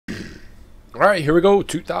All right, here we go.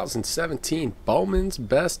 2017 Bowman's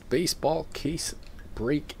Best Baseball Case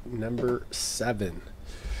Break number 7.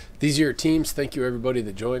 These are your teams. Thank you, everybody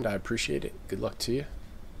that joined. I appreciate it. Good luck to you.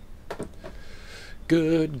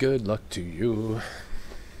 Good luck to you.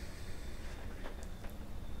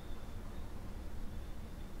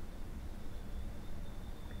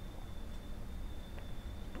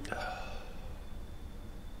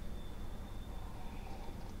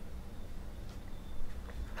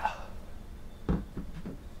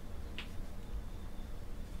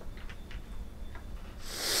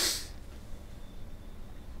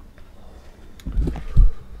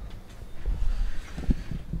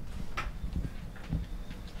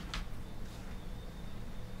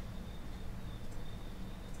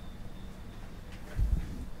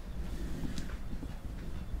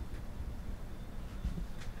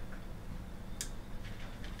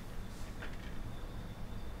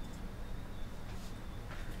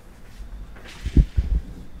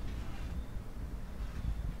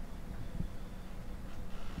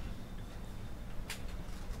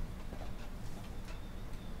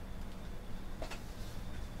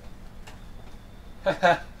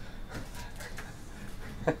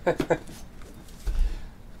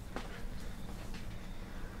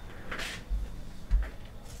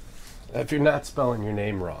 If you're not spelling your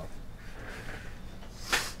name wrong,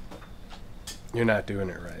 you're not doing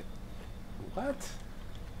it right. What?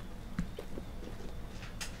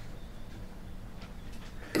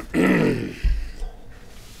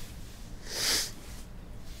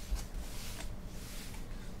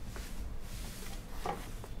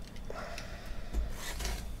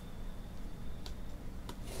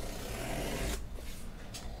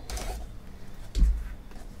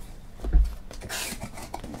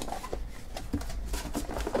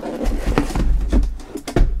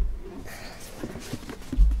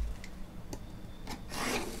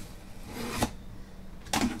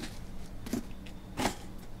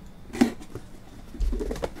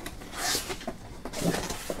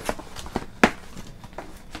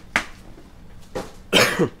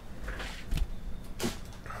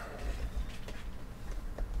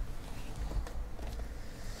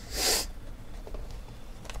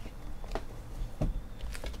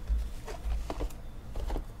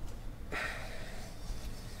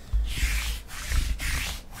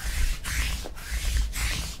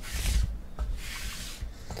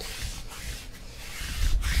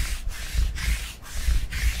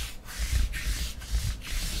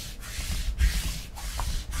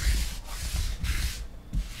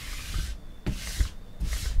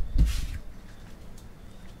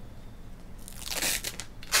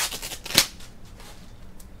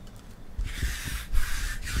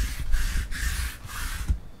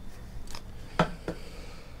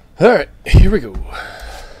 All right, here we go.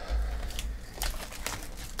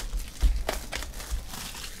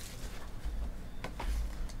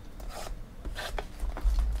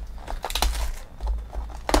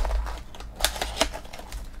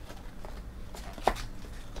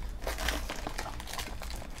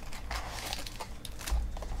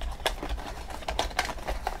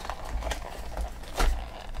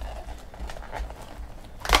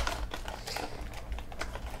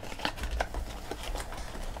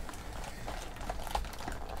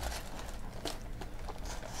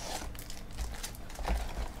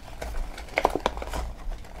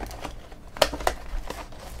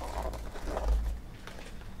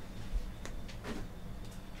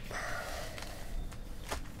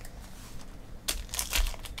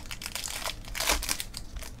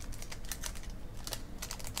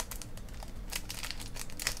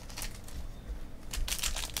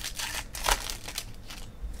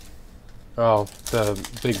 Oh, the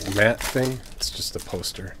big mat thing? It's just a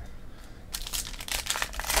poster.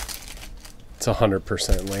 It's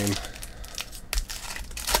 100% lame.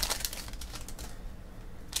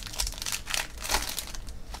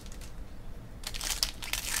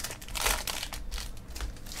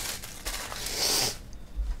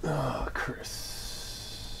 Oh,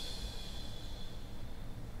 Chris.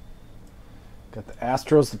 Got the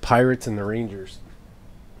Astros, the Pirates, and the Rangers.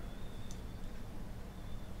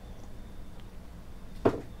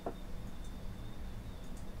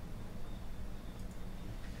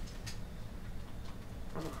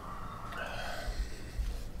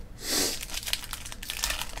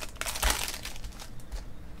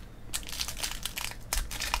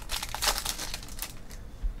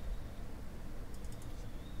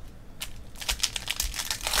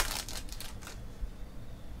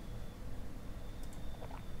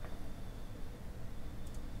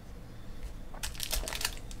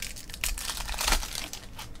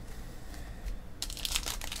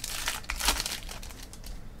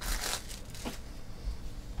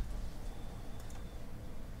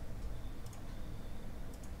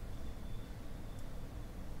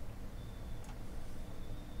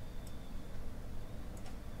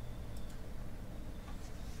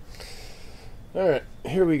 All right,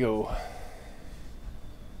 here we go.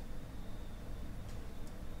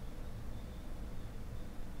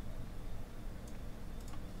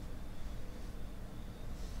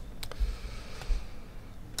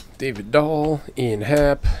 David Dahl, Ian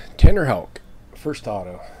Happ, Tanner Houck, first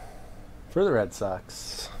auto for the Red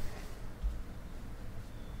Sox.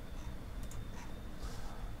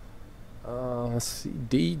 Let's see,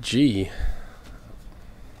 DG,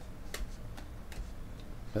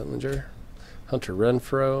 Bellinger, Hunter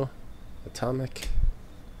Renfroe, Atomic.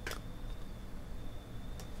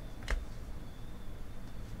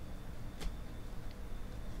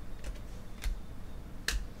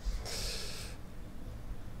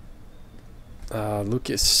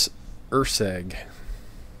 Lucas Urseg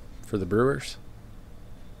for the Brewers.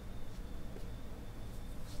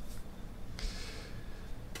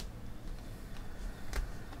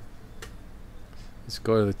 Let's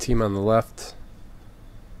go to the team on the left,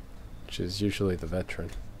 which is usually the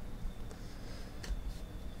veteran.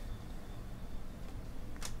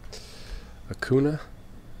 Acuna.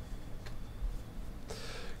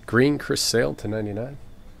 Green, Chris Sale to 99.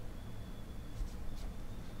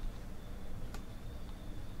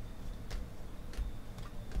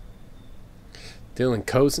 Dylan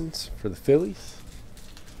Cozens for the Phillies.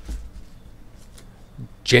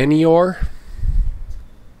 Janior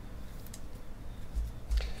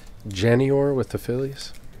with the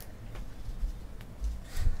Phillies.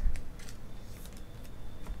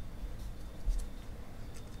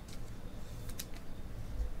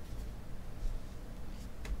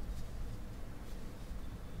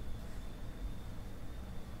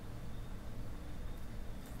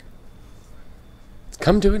 It's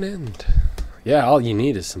come to an end. Yeah, all you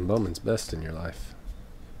need is some Bowman's Best in your life.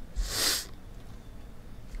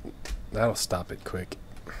 That'll stop it quick.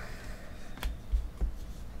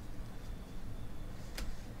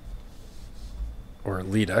 Or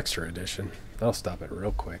Elite Extra Edition. That'll stop it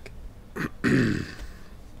real quick.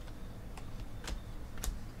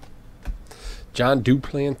 John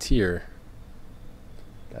Duplantier,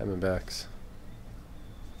 Diamondbacks.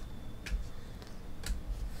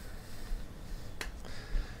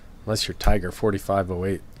 Unless you're Tiger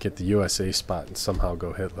 4508, get the USA spot and somehow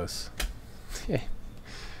go hitless. Yeah.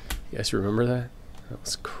 You guys remember that? That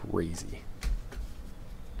was crazy.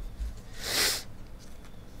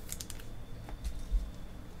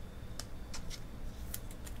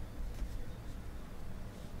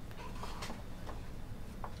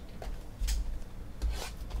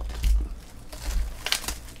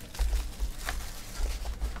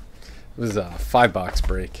 It was a 5-box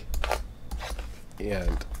break.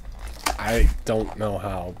 And I don't know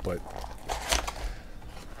how, but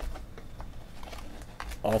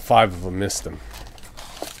all 5 of them missed him.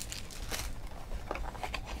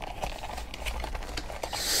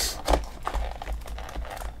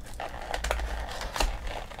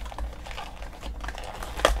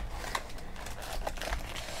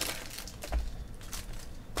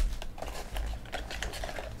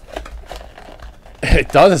 It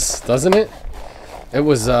does, doesn't it? It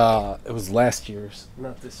was last year's,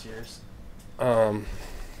 not this year's.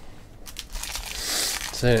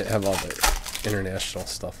 So they didn't have all the international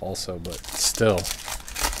stuff also, but still.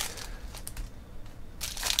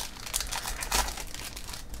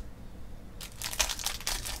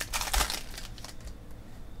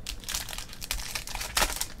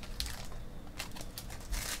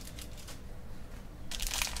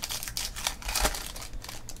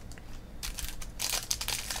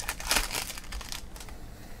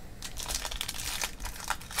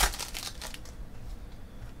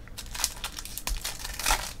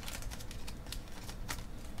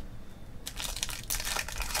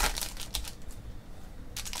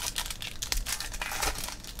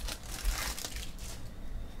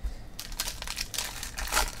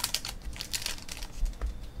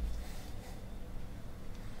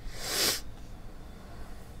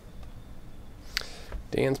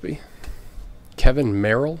 Dansby. Kevin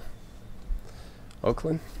Merrill,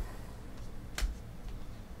 Oakland.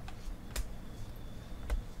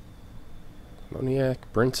 Moniak,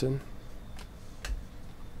 Brinson.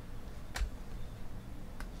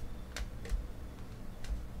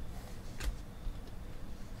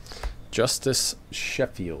 Justice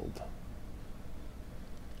Sheffield.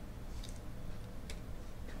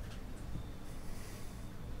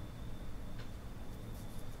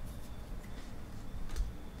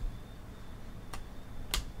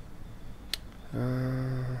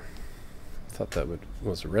 Thought that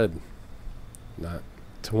was red. Not.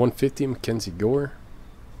 To 150, Mackenzie Gore.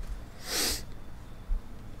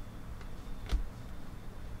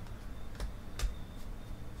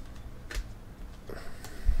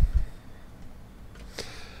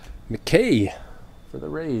 McKay for the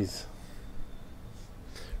Rays.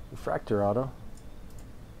 Refractor auto.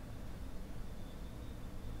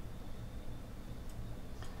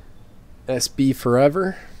 SB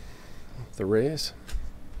Forever, the Rays.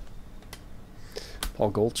 Paul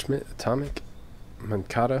Goldschmidt, Atomic.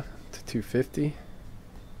 Mancata to 250.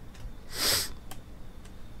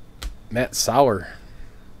 Matt Sauer.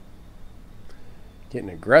 Getting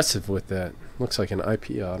aggressive with that. Looks like an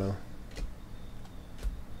IP auto.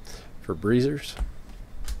 For Breezers.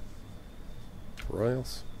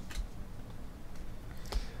 Royals.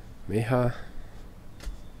 Meha.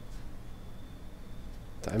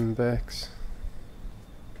 Diamondbacks.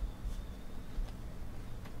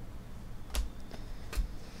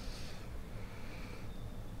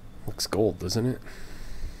 Looks gold, doesn't it?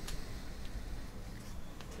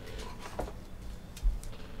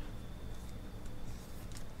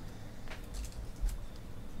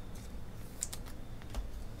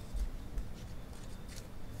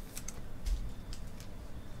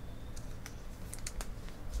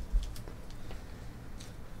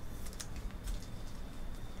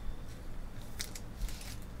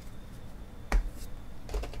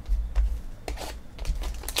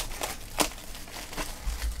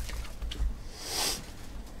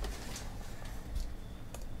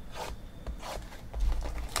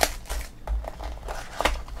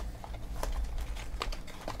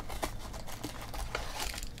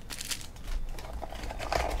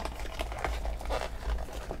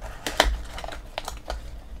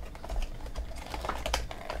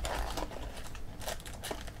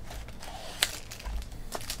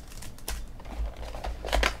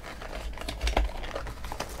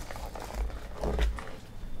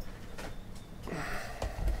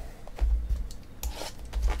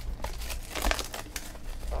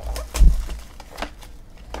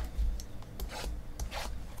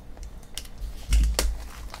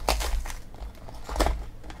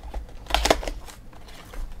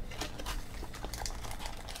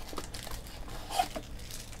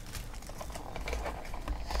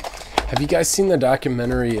 Have you guys seen the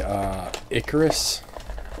documentary Icarus?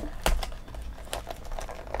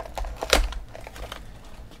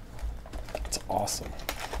 It's awesome.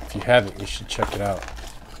 If you haven't, you should check it out.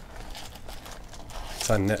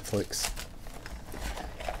 It's on Netflix.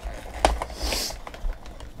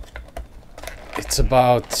 It's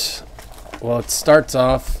about, well, it starts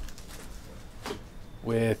off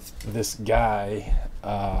with this guy.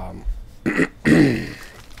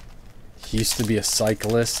 He used to be a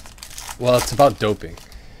cyclist. Well, it's about doping.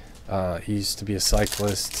 He used to be a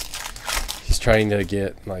cyclist. He's trying to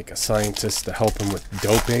get like a scientist to help him with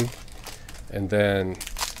doping. And then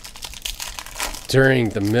during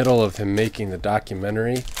the middle of him making the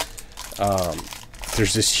documentary,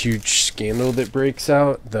 there's this huge scandal that breaks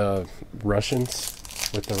out. The Russians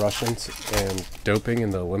and doping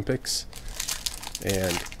in the Olympics.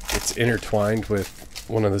 And it's intertwined with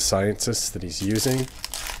one of the scientists that he's using.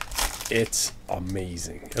 It's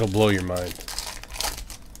amazing. It'll blow your mind.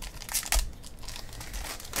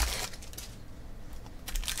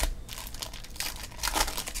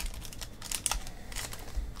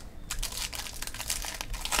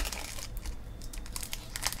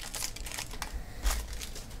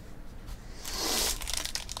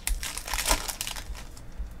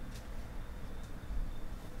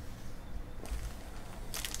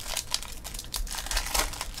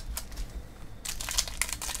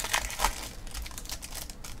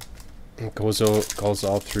 It goes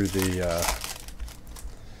all through the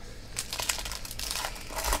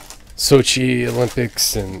Sochi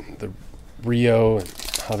Olympics and the Rio and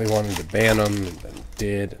how they wanted to ban them and then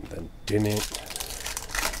did and then didn't.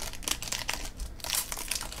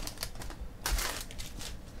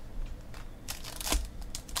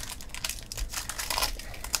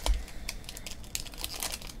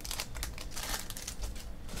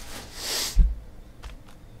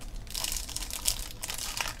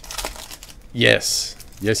 Yes.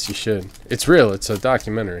 Yes, you should. It's real. It's a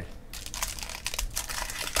documentary.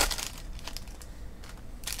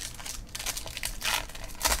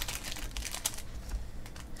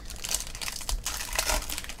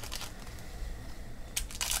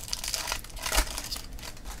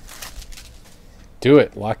 Do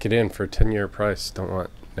it. Lock it in for a 10-year price. Don't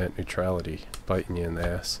want net neutrality biting you in the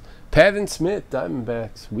ass. Pavin Smith,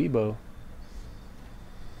 Diamondbacks, Weibo.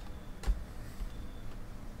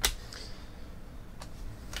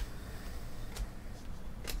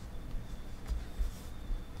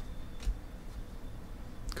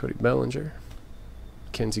 Cody Bellinger,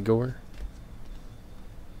 Kenzie Gore,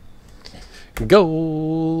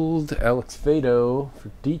 gold, Alex Fado for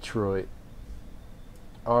Detroit,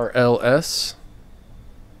 RLS,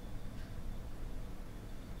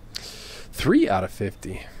 3 out of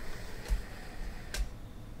 50.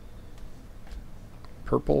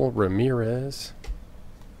 Purple Ramirez.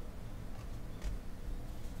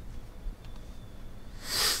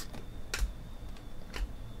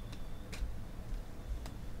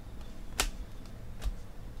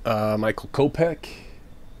 Michael Kopech.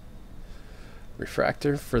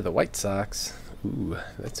 Refractor for the White Sox. Ooh,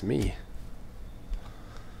 that's me.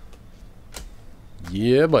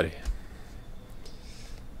 Yeah, buddy.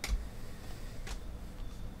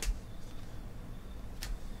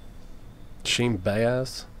 Shane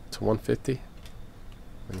Baez to 150.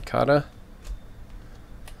 Mancada.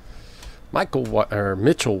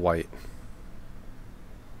 Mitchell White.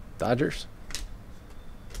 Dodgers.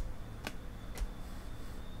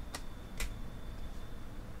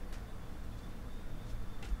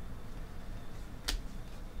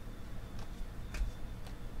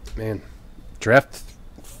 Man, draft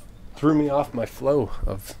threw me off my flow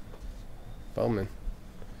of Bowman.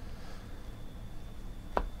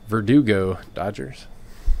 Verdugo, Dodgers.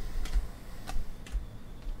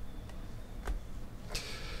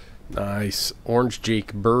 Nice. Orange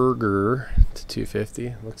Jake Burger to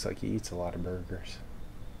 250. Looks like he eats a lot of burgers.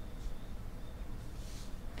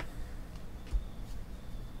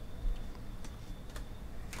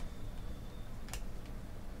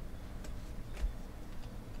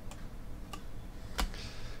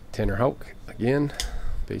 Tanner Houck again,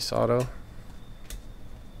 base auto.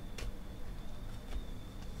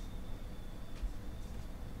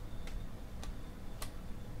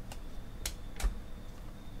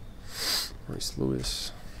 Royce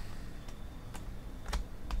Lewis.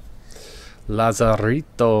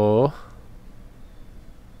 Lazarito.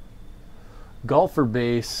 Golfer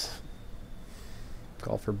base.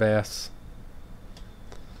 Golfer bass.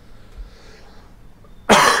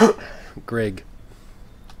 Greg.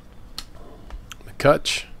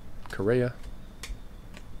 McCutch. Correa.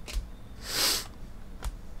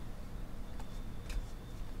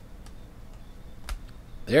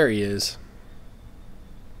 There he is.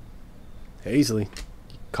 Hazley.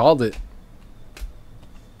 Called it.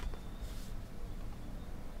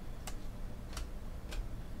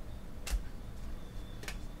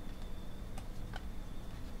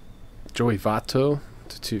 Joey Votto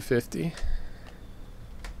to 250.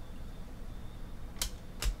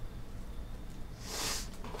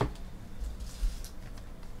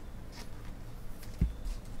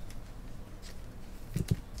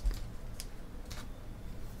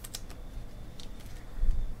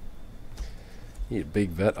 Need a big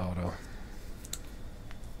vet auto.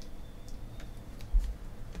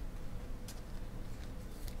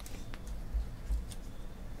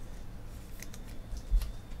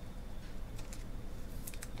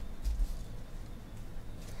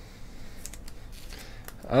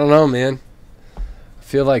 I don't know, man. I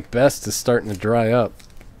feel like Best is starting to dry up.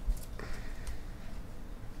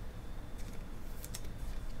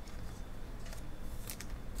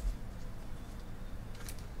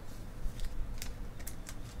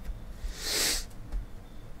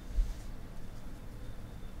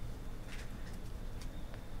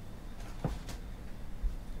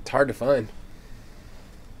 It's hard to find.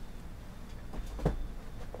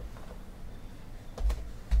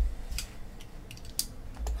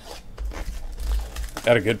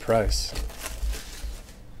 At a good price.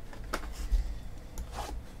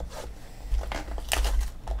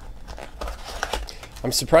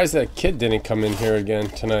 I'm surprised that kid didn't come in here again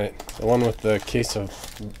tonight. The one with the case of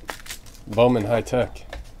Bowman High Tech.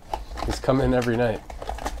 He's come in every night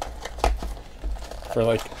for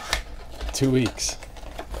like 2 weeks.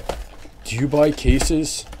 Do you buy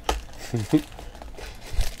cases?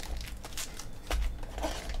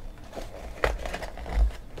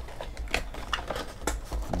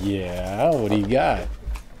 Yeah, what do you got?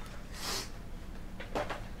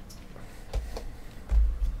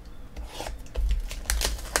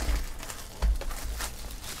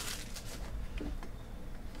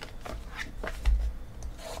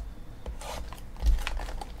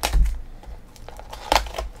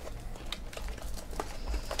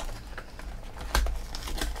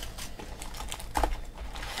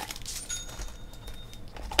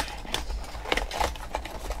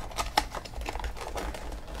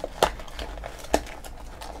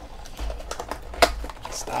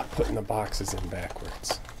 Stop putting the boxes in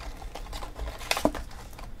backwards.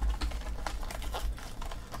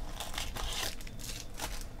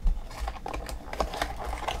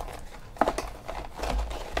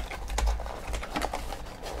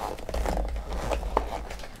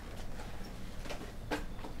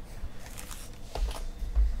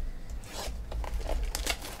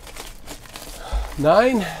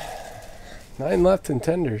 Nine left in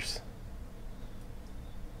tenders.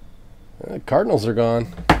 The Cardinals are gone.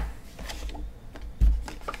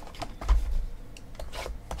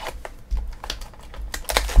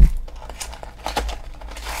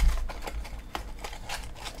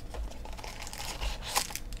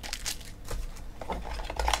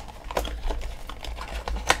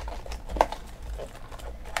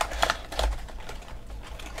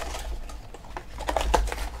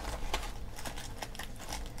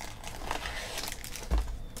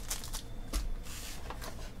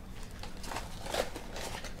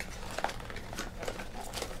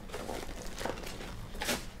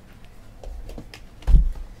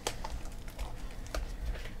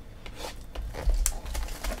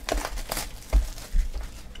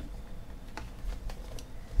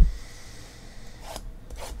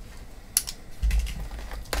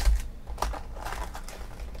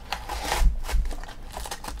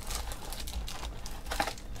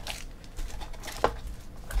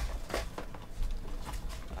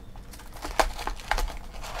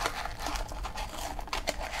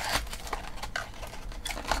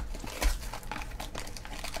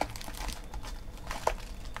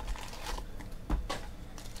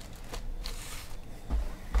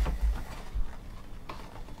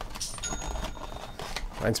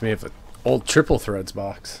 Reminds me of an old Triple Threads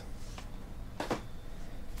box.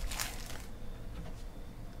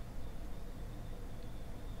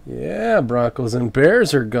 Yeah, Broncos and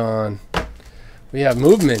Bears are gone. We have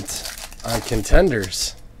movement on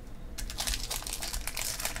contenders.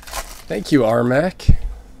 Thank you, Armac.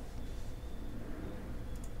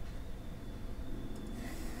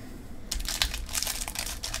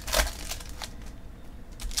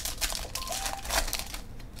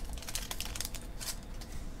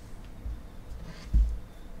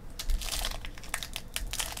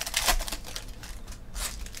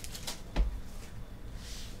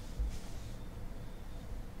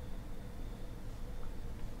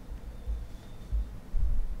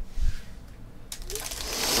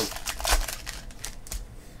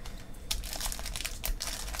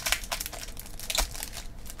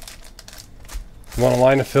 Want a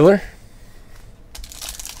line of filler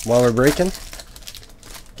while we're breaking?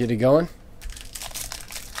 Get it going.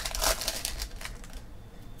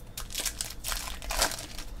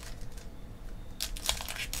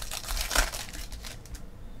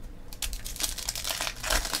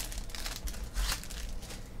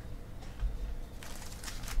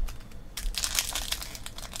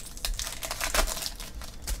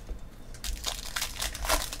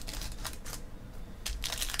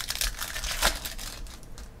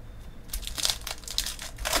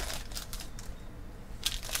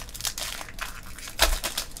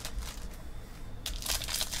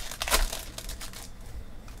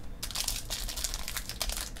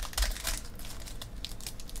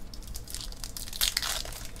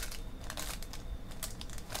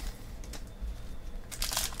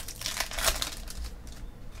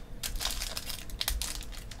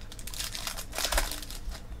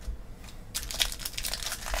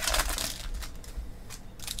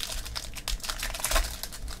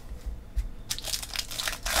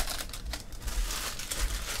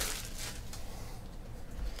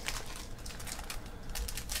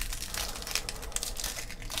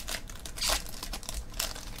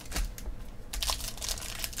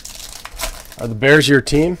 Are the Bears your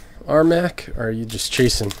team, Armac, or are you just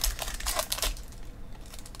chasing?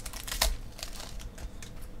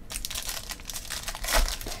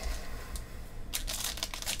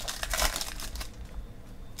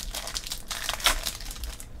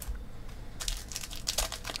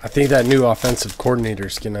 I think that new offensive coordinator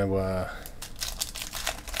is going to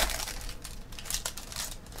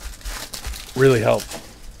really help.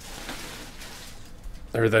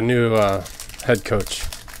 Or the new head coach,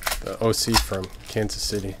 the OC from Kansas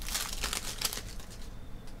City.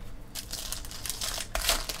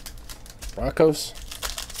 Broncos.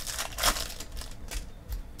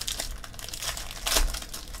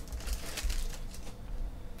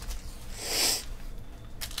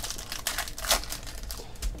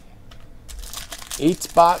 Eight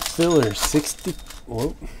spot filler, 60.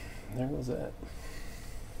 Whoa, there goes that.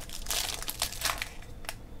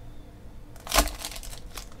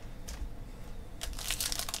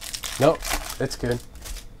 Nope, it's good.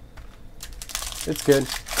 It's good.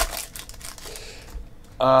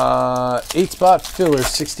 8-spot filler,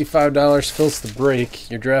 $65 fills the break.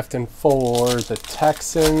 You're drafting for the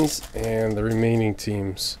Texans and the remaining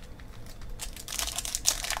teams.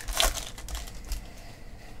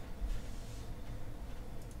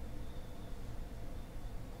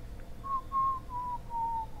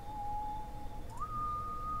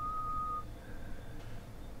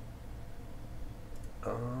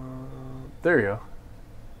 There you go.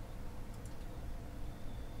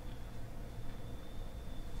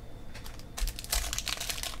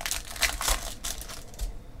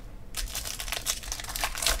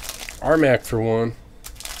 Armac for one.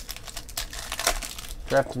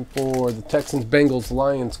 Drafting for the Texans, Bengals,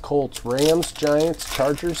 Lions, Colts, Rams, Giants,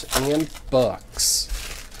 Chargers, and Bucks.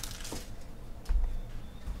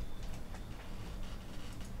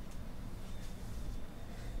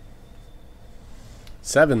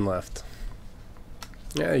 Seven left.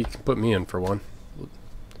 Yeah, you can put me in for one.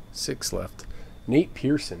 6 left. Nate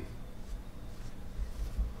Pearson.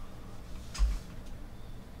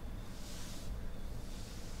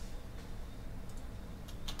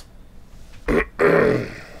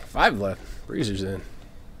 Five left. Breezer's in.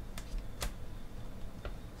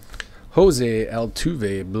 Jose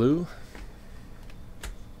Altuve, blue.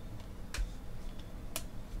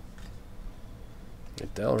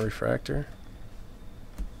 Adele refractor.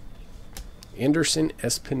 Anderson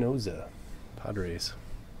Espinoza, Padres.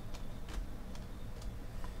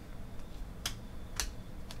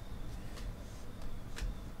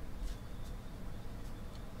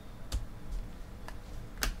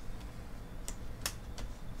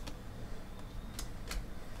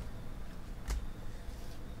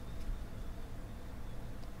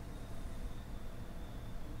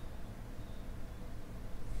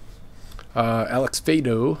 Alex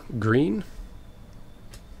Fado, green.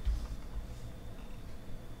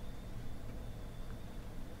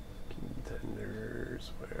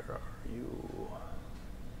 Contenders, where are you?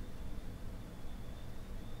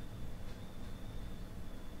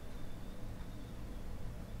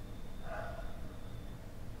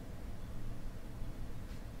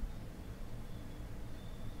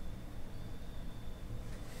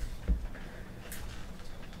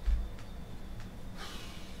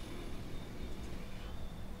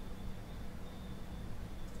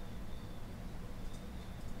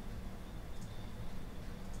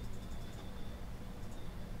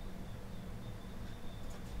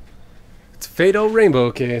 Fado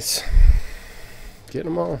rainbow case.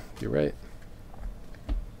 Getting them all. You're right.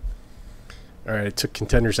 All right, I took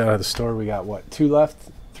contenders out of the store. We got what? 2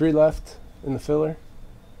 left? 3 left in the filler?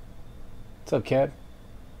 What's up, Cad?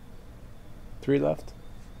 3 left?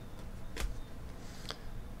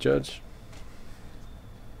 Judge?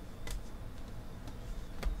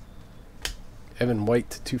 Evan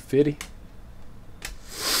White to 250.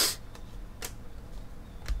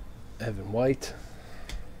 Evan White.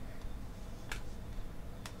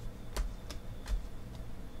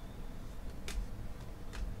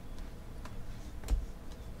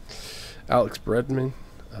 Alex Bredman,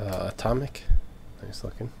 Atomic. Nice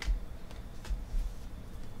looking.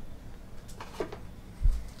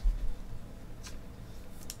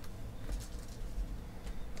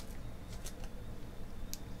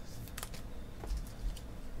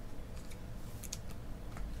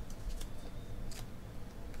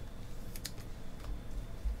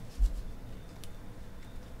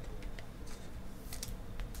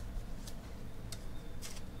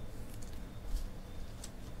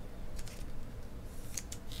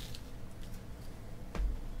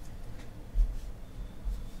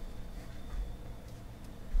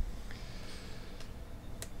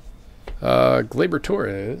 Gleyber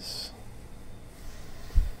Torres.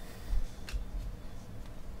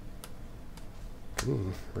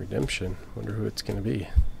 Redemption. Wonder who it's going to be.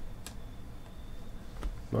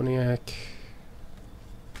 Moniak.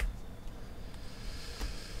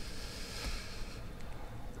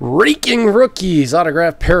 Raking rookies.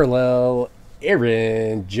 Autograph parallel.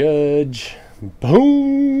 Aaron Judge.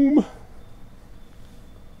 Boom.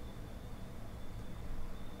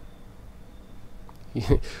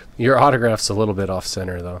 Your autograph's a little bit off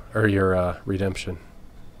center though, or your redemption,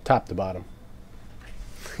 top to bottom.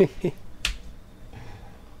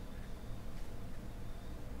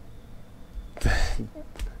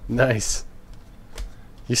 Nice.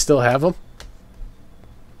 You still have them?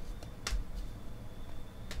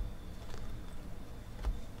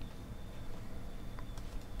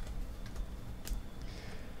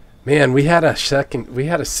 Man, we had a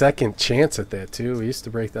second chance at that too. We used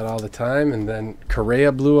to break that all the time, and then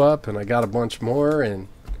Correa blew up, and I got a bunch more, and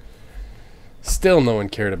still no one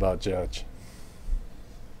cared about Judge.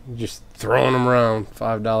 Just throwing them around,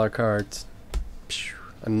 $5 cards.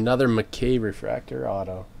 Another McKay refractor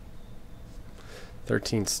auto.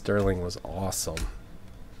 13 Sterling was awesome.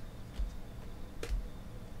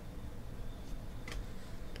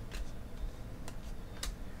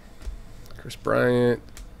 Chris Bryant.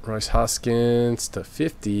 Royce Hoskins to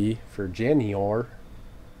 50 for Januar.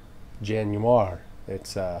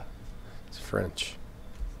 It's French.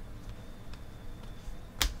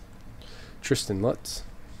 Tristan Lutz.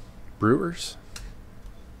 Brewers.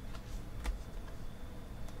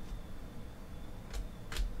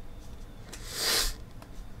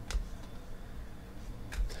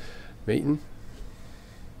 Maton.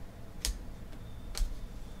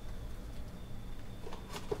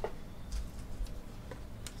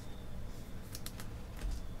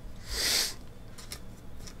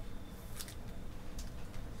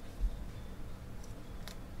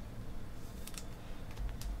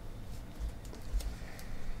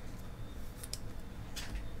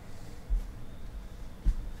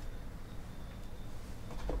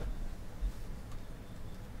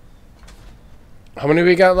 How many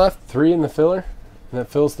we got left? 3 in the filler, and that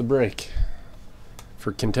fills the break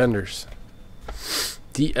for contenders.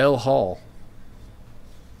 DL Hall.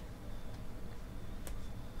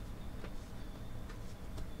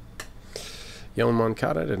 Yellow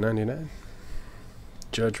Moncada to 99.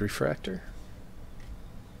 Judge Refractor.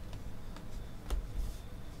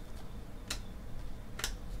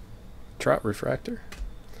 Trot Refractor.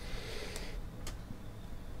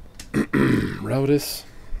 Rodis.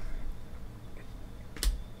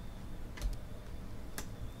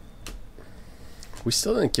 We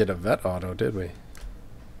still didn't get a vet auto, did we?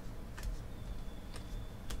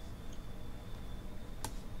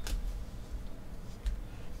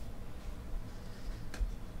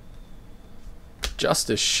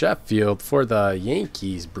 Justice Sheffield for the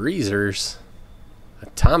Yankees. Breezers.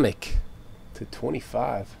 Atomic to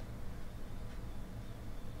 25.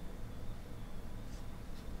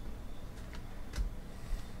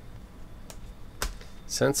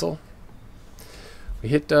 Sensel. We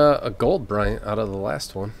hit a gold Bryant out of the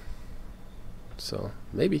last one. So,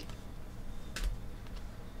 maybe.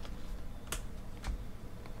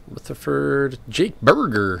 Rutherford. Jake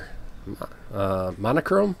Berger.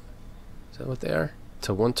 Monochrome. Is that what they are?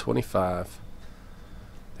 To 125.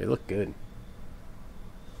 They look good.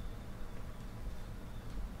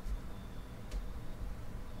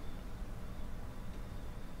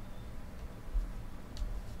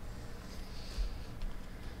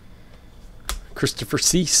 Christopher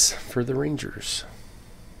Cease for the Rangers.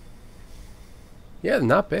 Yeah,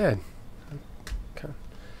 not bad. Okay.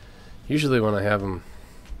 Usually when I have them,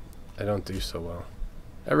 I don't do so well.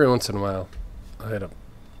 Every once in a while, I hit a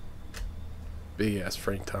big-ass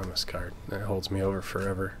Frank Thomas card. That holds me over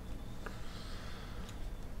forever.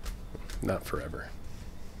 Not forever.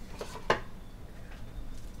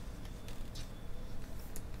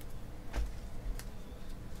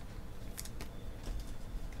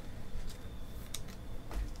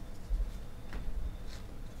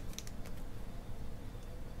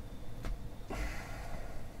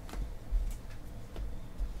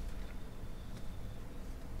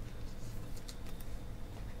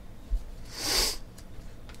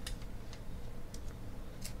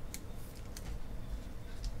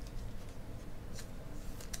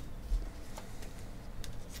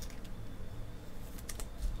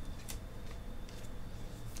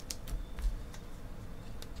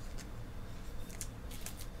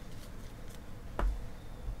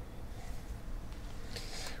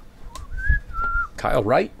 Kyle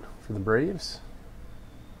Wright for the Braves.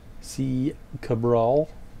 C. Cabral.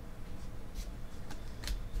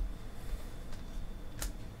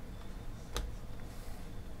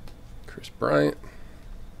 Chris Bryant.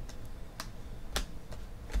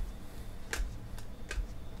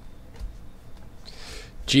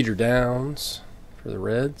 Jeter Downs for the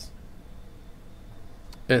Reds.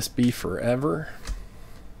 SB Forever.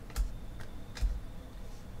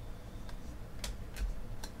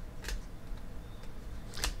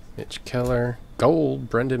 Mitch Keller. Gold,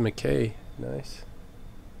 Brendan McKay. Nice.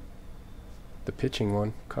 The pitching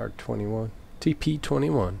one, card 21. TP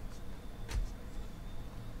 21.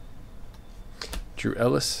 Drew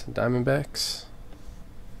Ellis, Diamondbacks.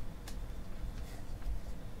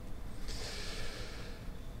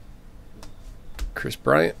 Chris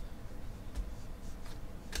Bryant.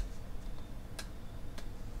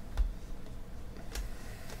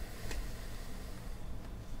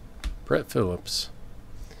 Brett Phillips.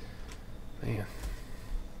 Man.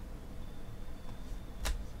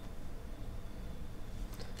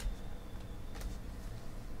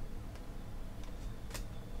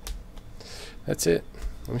 That's it.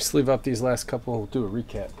 Let me sleeve up these last couple. We'll do a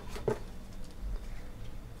recap.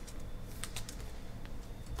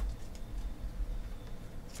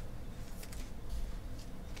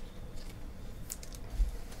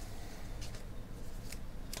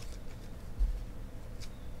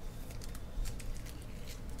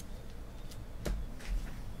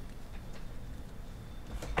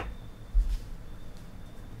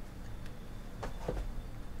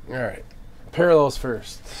 All right, parallels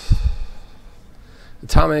first.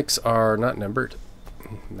 Atomics are not numbered.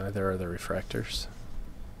 Neither are the refractors.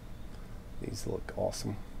 These look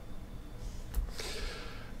awesome.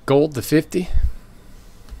 Gold to 50.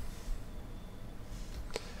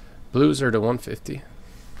 Blues are to 150.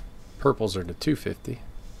 Purples are to 250.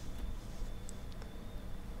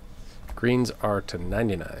 Greens are to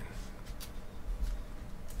 99.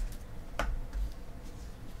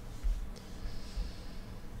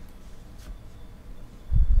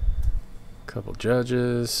 Couple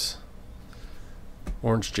judges.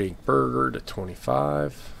 Orange Jake Berger to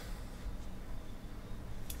 25.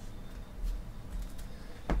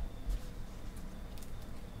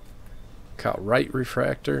 Kyle Wright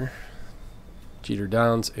refractor. Jeter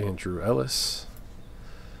Downs and Drew Ellis.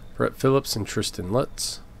 Brett Phillips and Tristan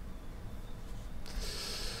Lutz.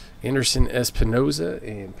 Anderson Espinoza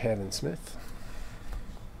and Pavin Smith.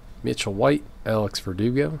 Mitchell White, Alex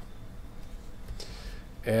Verdugo.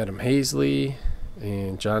 Adam Hazley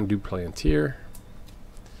and John Duplantier.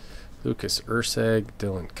 Lucas Ursag,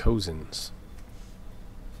 Dylan Cozens.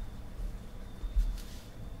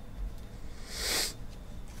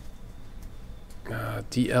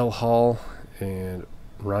 D.L. Hall and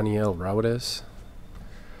Raniel Raudes.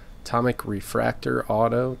 Atomic Refractor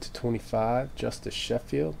Auto to 25, Justice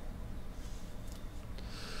Sheffield.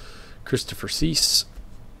 Christopher Cease.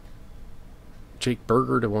 Jake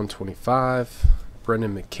Berger to 125.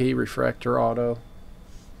 Brendan McKay Refractor Auto.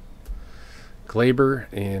 Glaber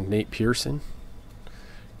and Nate Pearson.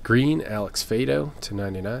 Green, Alex Fado to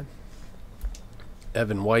 99.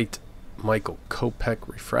 Evan White, Michael Kopech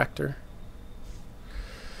Refractor.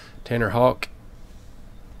 Tanner Hawk,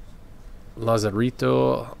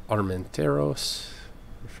 Lazarito Armenteros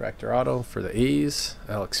Refractor Auto for the A's.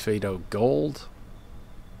 Alex Fado Gold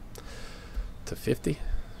to 50.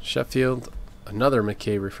 Sheffield, another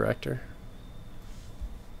McKay Refractor.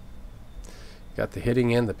 Got the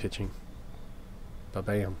hitting and the pitching.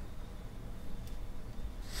 Ba-bam.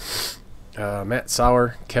 Matt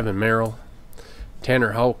Sauer, Kevin Merrill,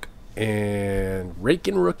 Tanner Houck, and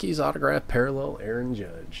Raking Rookies autograph parallel Aaron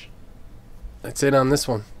Judge. That's it on this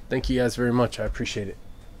one. Thank you guys very much. I appreciate it.